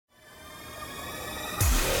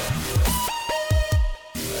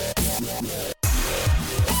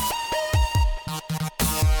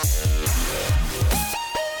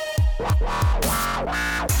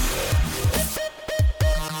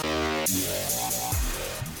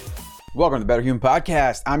Welcome to the Better Human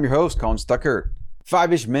Podcast. I'm your host, Colin Stuckert.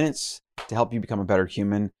 5-ish minutes to help you become a better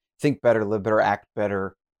human. Think better, live better, act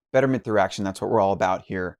better. Betterment through action. That's what we're all about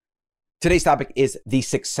here. Today's topic is the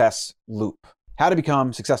success loop. How to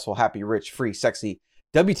become successful, happy, rich, free, sexy,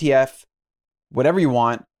 WTF, whatever you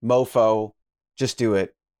want, mofo, just do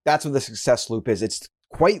it. That's what the success loop is. It's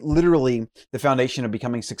quite literally the foundation of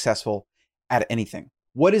becoming successful at anything.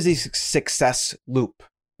 What is a success loop?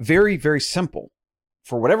 Very, very simple.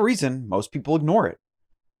 For whatever reason, most people ignore it,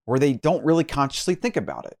 or they don't really consciously think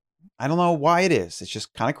about it. I don't know why it is. It's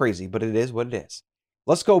just kind of crazy, but it is what it is.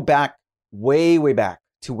 Let's go back, way back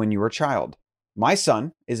to when you were a child. My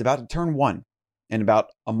son is about to turn 1 in about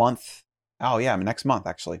a month. Oh yeah, next month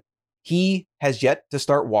actually. He has yet to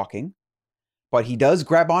start walking, but he does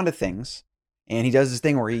grab onto things, and he does this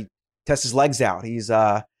thing where he tests his legs out.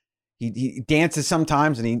 He dances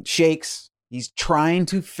sometimes and he shakes. He's trying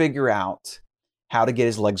to figure out how to get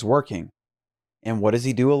his legs working. And what does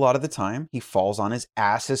he do a lot of the time? He falls on his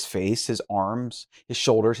ass, his face, his arms, his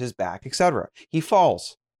shoulders, his back, etc. He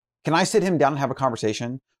falls. Can I sit him down and have a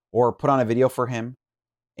conversation or put on a video for him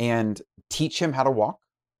and teach him how to walk?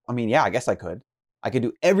 I mean, yeah, I guess I could. I could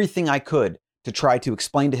do everything I could to try to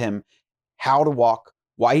explain to him how to walk,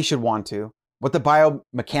 why he should want to, what the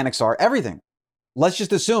biomechanics are, everything. Let's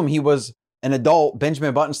just assume he was an adult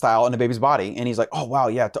Benjamin Button style in a baby's body. And he's like, oh, wow,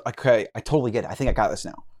 yeah, okay, I totally get it. I think I got this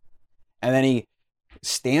now. And then he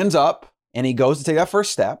stands up and he goes to take that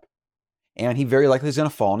first step, and he very likely is going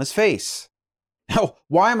to fall on his face. Now,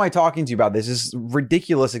 why am I talking to you about this? This is a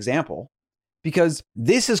ridiculous example, because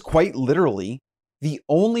this is quite literally the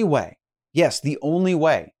only way, yes, the only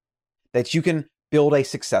way that you can build a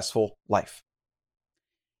successful life.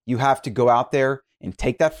 You have to go out there and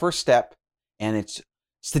take that first step, and it's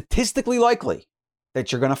statistically likely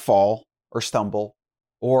that you're going to fall or stumble,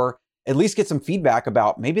 or at least get some feedback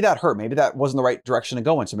about maybe that hurt. Maybe that wasn't the right direction to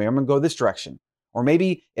go in. So maybe I'm going to go this direction. Or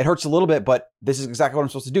maybe it hurts a little bit, but this is exactly what I'm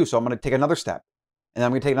supposed to do. So I'm going to take another step, and then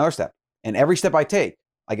I'm going to take another step. And every step I take,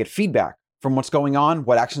 I get feedback from what's going on,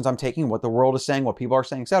 what actions I'm taking, what the world is saying, what people are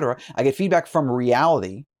saying, etc. I get feedback from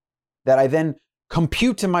reality that I then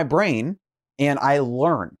compute in my brain, and I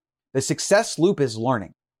learn. The success loop is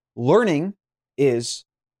learning. Learning is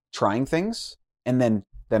trying things and then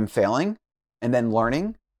them failing and then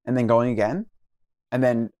learning and then going again, and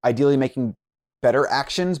then ideally making better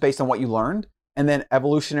actions based on what you learned, and then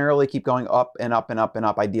evolutionarily keep going up and up and up and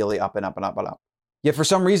up, ideally up and up and up and up. Yet for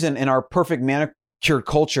some reason, in our perfect manicured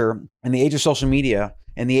culture, in the age of social media,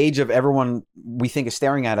 in the age of everyone we think is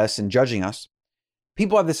staring at us and judging us,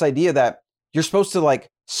 people have this idea that you're supposed to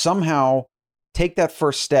somehow take that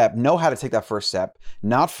first step, know how to take that first step,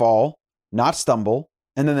 not fall, not stumble,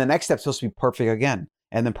 and then the next step's supposed to be perfect again,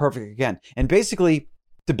 and then perfect again. And basically,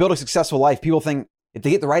 to build a successful life, people think if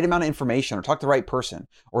they get the right amount of information, or talk to the right person,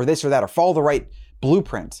 or this or that, or follow the right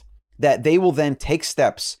blueprint, that they will then take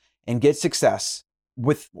steps and get success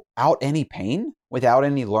without any pain, without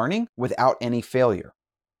any learning, without any failure.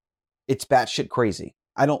 It's batshit crazy.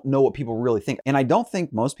 I don't know what people really think. And I don't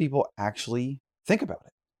think most people actually think about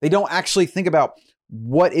it. They don't actually think about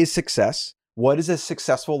what is success, what is a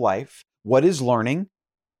successful life, what is learning,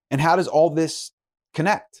 and how does all this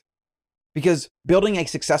connect? Because building a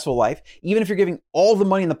successful life, even if you're giving all the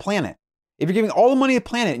money on the planet, if you're giving all the money on the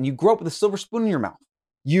planet and you grow up with a silver spoon in your mouth,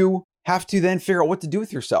 you have to then figure out what to do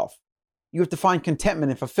with yourself. You have to find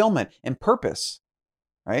contentment and fulfillment and purpose,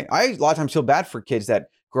 right? I a lot of times feel bad for kids that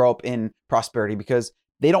grow up in prosperity because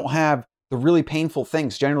they don't have the really painful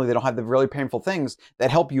things. Generally, they don't have the really painful things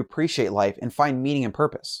that help you appreciate life and find meaning and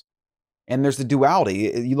purpose. And there's the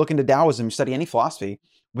duality. You look into Taoism, you study any philosophy.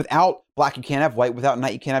 Without black, you can't have white. Without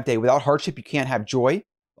night, you can't have day. Without hardship, you can't have joy,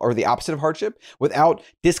 or the opposite of hardship. Without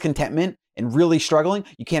discontentment and really struggling,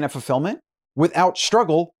 you can't have fulfillment. Without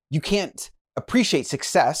struggle, you can't appreciate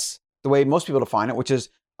success the way most people define it, which is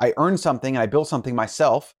I earned something and I built something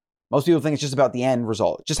myself. Most people think it's just about the end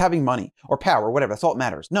result, just having money or power or whatever. That's all that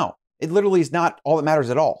matters. No, it literally is not all that matters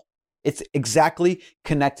at all. It's exactly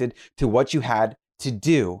connected to what you had to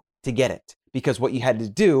do to get it, because what you had to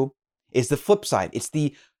do is the flip side. It's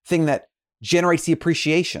the thing that generates the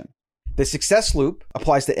appreciation. The success loop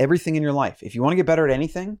applies to everything in your life. If you want to get better at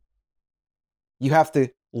anything, you have to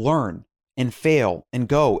learn and fail and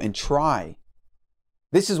go and try.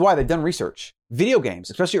 This is why they've done research. Video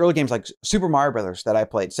games, especially early games like Super Mario Brothers that I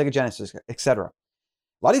played, Sega Genesis, etc. A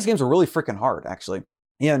lot of these games are really freaking hard, actually.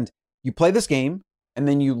 And you play this game and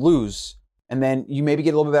then you lose, and then you maybe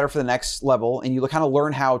get a little bit better for the next level, and you kind of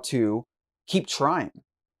learn how to keep trying.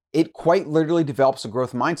 It quite literally develops a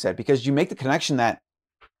growth mindset, because you make the connection that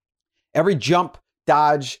every jump,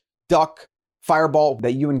 dodge, duck, fireball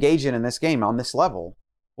that you engage in this game on this level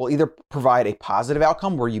will either provide a positive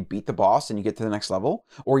outcome where you beat the boss and you get to the next level,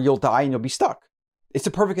 or you'll die and you'll be stuck. It's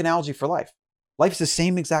a perfect analogy for life. Life's the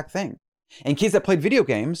same exact thing. And kids that played video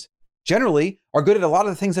games generally are good at a lot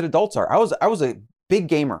of the things that adults are. I was a big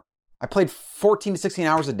gamer. I played 14 to 16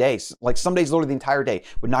 hours a day, like some days literally the entire day,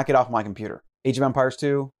 would not get off my computer. Age of Empires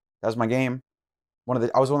 2, that was my game.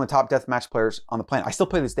 I was one of the top deathmatch players on the planet. I still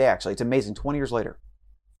play this day, actually. It's amazing, 20 years later.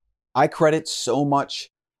 I credit so much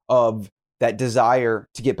of that desire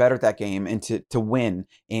to get better at that game and to win,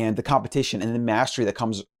 and the competition and the mastery that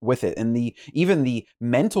comes with it, and even the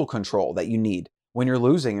mental control that you need when you're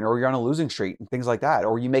losing or you're on a losing streak and things like that,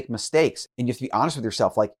 or you make mistakes and you have to be honest with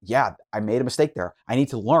yourself, like, yeah, I made a mistake there. I need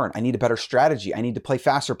to learn. I need a better strategy. I need to play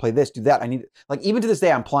faster, play this, do that. Like, even to this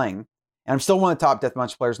day, I'm playing and I'm still one of the top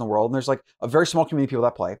deathmatch players in the world. And there's like a very small community of people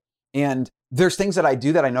that play. And there's things that I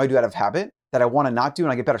do that I know I do out of habit that I want to not do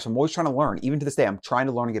and I get better. So I'm always trying to learn. Even to this day, I'm trying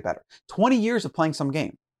to learn and get better. 20 years of playing some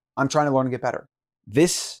game, I'm trying to learn and get better.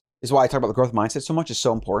 This is why I talk about the growth mindset so much. It's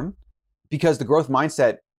so important, because the growth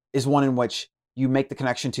mindset is one in which you make the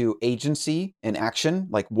connection to agency and action,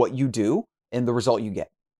 like what you do and the result you get.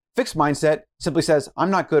 Fixed mindset simply says, I'm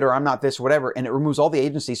not good, or I'm not this, or whatever, and it removes all the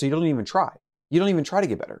agency, so you don't even try. You don't even try to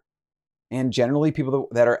get better. And generally, people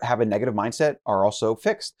that have a negative mindset are also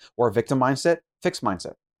fixed, or a victim mindset, fixed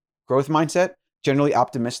mindset. Growth mindset, generally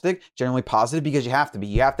optimistic, generally positive, because you have to be.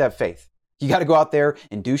 You have to have faith. You got to go out there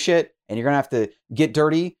and do shit, and you're going to have to get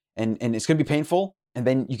dirty, and it's going to be painful. And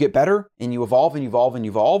then you get better and you evolve and you evolve and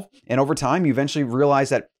you evolve. And over time, you eventually realize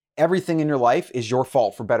that everything in your life is your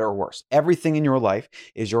fault, for better or worse. Everything in your life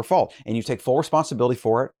is your fault. And you take full responsibility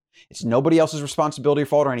for it. It's nobody else's responsibility or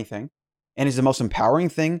fault or anything. And it's the most empowering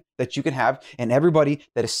thing that you can have. And everybody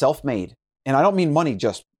that is self-made, and I don't mean money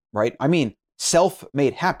just, right? I mean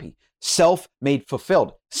self-made happy, self-made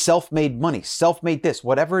fulfilled, self-made money, self-made this,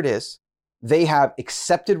 whatever it is, they have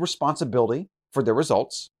accepted responsibility for their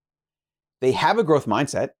results. They have a growth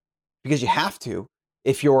mindset, because you have to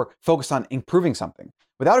if you're focused on improving something.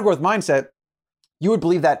 Without a growth mindset, you would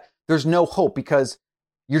believe that there's no hope because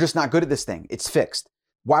you're just not good at this thing. It's fixed.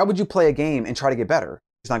 Why would you play a game and try to get better?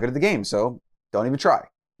 It's not good at the game, so don't even try.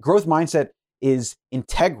 Growth mindset is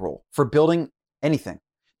integral for building anything.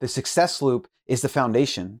 The success loop is the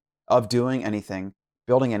foundation of doing anything,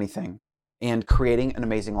 building anything, and creating an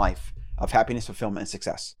amazing life of happiness, fulfillment, and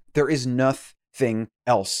success. There is nothing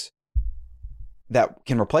else that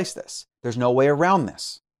can replace this. There's no way around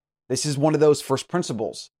this. This is one of those first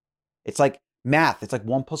principles. It's like math. It's like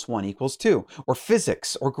 1 + 1 = 2, or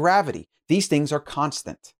physics or gravity. These things are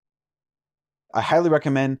constant. I highly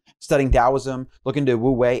recommend studying Taoism, look into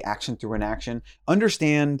Wu Wei, action through inaction,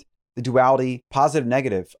 understand the duality, positive,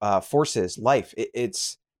 negative forces, life.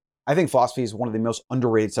 I think philosophy is one of the most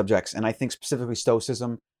underrated subjects. And I think specifically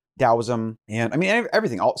Stoicism, Taoism, and I mean,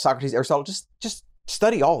 everything, Socrates, Aristotle, just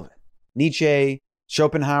study all of it. Nietzsche,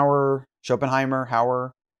 Schopenhauer,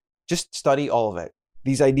 Hauer, just study all of it.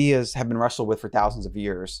 These ideas have been wrestled with for thousands of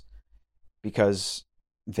years because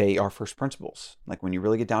they are first principles. Like when you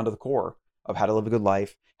really get down to the core of how to live a good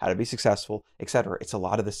life, how to be successful, etc., it's a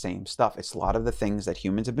lot of the same stuff. It's a lot of the things that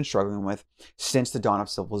humans have been struggling with since the dawn of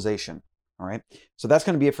civilization. All right. So that's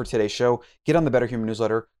going to be it for today's show. Get on the Better Human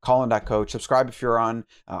newsletter, Colin.coach. Subscribe if you're on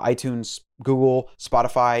iTunes, Google,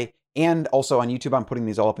 Spotify, and also on YouTube. I'm putting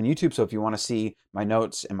these all up on YouTube. So if you want to see my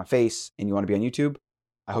notes and my face and you want to be on YouTube,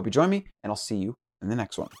 I hope you join me, and I'll see you in the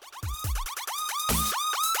next one.